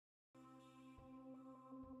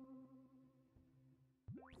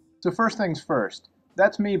So first things first,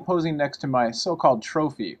 that's me posing next to my so-called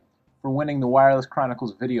trophy for winning the Wireless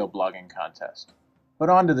Chronicles video blogging contest.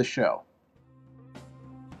 But on to the show.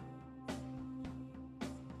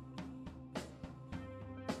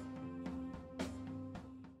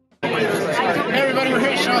 Hey everybody, we're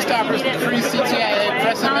here at Showstoppers, the free CTIA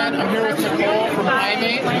press event. I'm here with Nicole from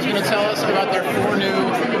IMate, who's going to tell us about their 4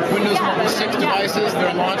 new Windows Mobile 6 devices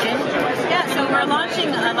they're launching. Yeah, so we're launching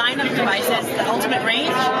a line of devices, the ultimate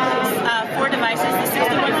range, 4 devices, the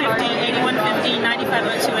 6150, 8150,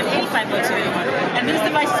 9502, and 8502. And these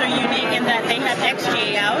devices are unique in that they have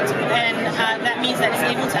XGA out, and that means that it's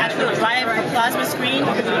able to actually drive a plasma screen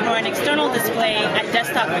or an external display at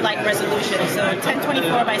desktop-like resolution. So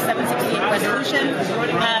 1024 by 768 resolution.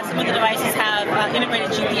 Some of the devices have integrated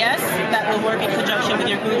GPS that will work in conjunction with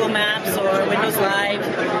your Google Maps or Windows Live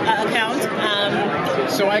account.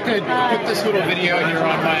 So I could put this little video here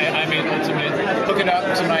on my IMate Ultimate, hook it up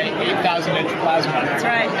to my 8,000-inch plasma, That's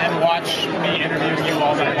right, and watch me interview you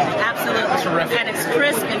all night long. Absolutely. Terrific. And it's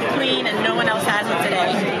crisp and clean, and no one else has it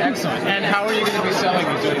today. Excellent. And how are you going to be selling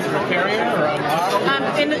these? Through a carrier or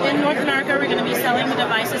unlocked? In North America, we're going to be selling the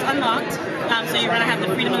devices unlocked. So you're going to have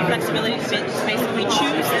the freedom and flexibility to basically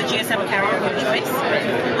choose the GSM carrier of your choice.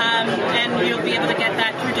 And you'll be able to get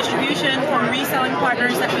that through distribution from reselling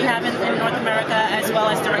partners that we have in North America, as well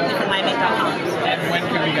as directly from imate.com. And when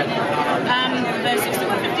can we get them? The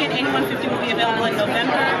 6150 and 8150 will be available in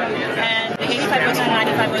November, and the 8502 and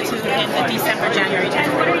 9502 in the December, January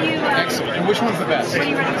timeframe. Excellent. And which one's the best?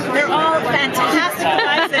 They're all fantastic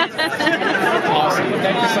devices. Awesome.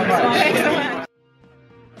 Thank you so much. Thanks so much.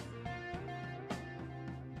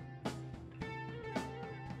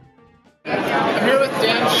 I'm here with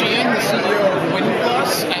Dan Sheehan, the CEO of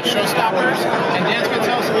Winplus at Showstoppers, and Dan's going to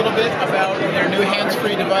tell us a little bit about their new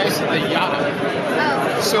hands-free device, the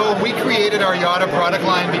Yada. So we created our Yada product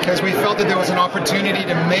line because we felt that there was an opportunity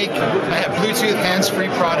to make a Bluetooth hands-free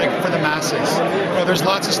product for the masses. There's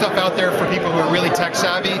lots of stuff out there for people who are really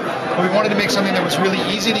tech-savvy, but we wanted to make something that was really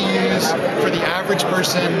easy to use for the average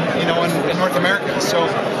person, in North America. So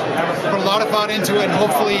put a lot of thought into it, and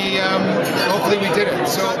hopefully we did it.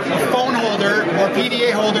 So a phone holder or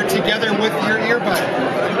PDA holder together with your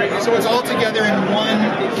earbud. So it's all together in one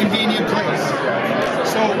convenient place.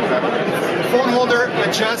 So the phone holder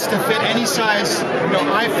adjusts to fit any size,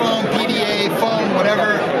 iPhone, PDA, phone,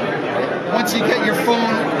 whatever. Once you get your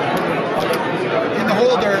phone in the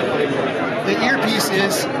holder, the earpiece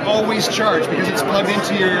is always charged because it's plugged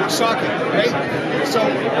into your socket, right? So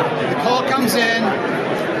the call comes in,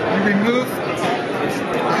 you remove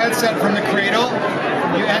the headset from the cradle,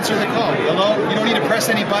 you answer the call. Hello? You don't need to press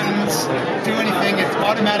any buttons, do anything. It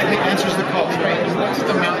automatically answers the call. Right? What's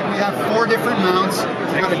the mount? We have 4 different mounts.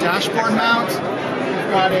 We've got a dashboard mount. We've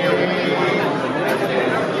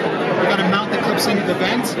got a mount that clips into the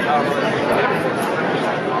vent.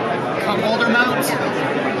 Cup holder mount.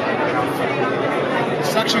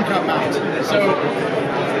 Suction cup mount. So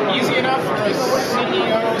easy enough for a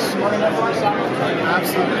CEO, smart enough for a software?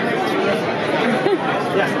 Absolutely.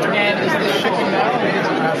 And is this shipping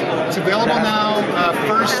now? It's available now.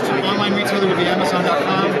 First online retailer will be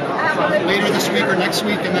Amazon.com. Later this week or next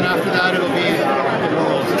week, and then after that it'll be the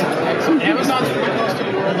world. Amazon's pretty close to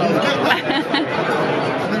the world.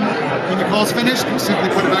 When the call's finished, you simply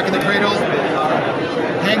put it back in the cradle,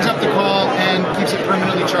 hangs up the call, and keeps it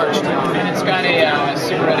permanently charged. And it's got a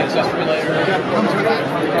cigarette accessory later. Comes with it.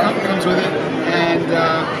 Comes with it, and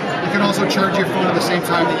you can also charge your phone at the same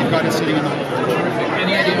time that you've got it sitting in the holder.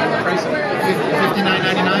 Any idea what the price is?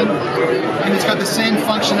 $59.99, and it's got the same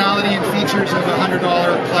functionality and features of a $100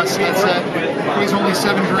 plus headset. It weighs only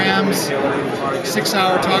 7 grams,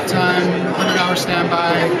 6-hour talk time, 100-hour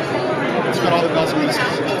standby. It's got all the bells and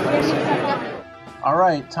whistles.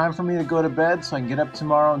 Alright, time for me to go to bed so I can get up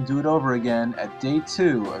tomorrow and do it over again at day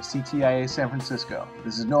 2 of CTIA San Francisco.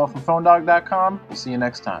 This is Noah from PhoneDog.com. We'll see you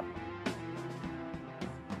next time.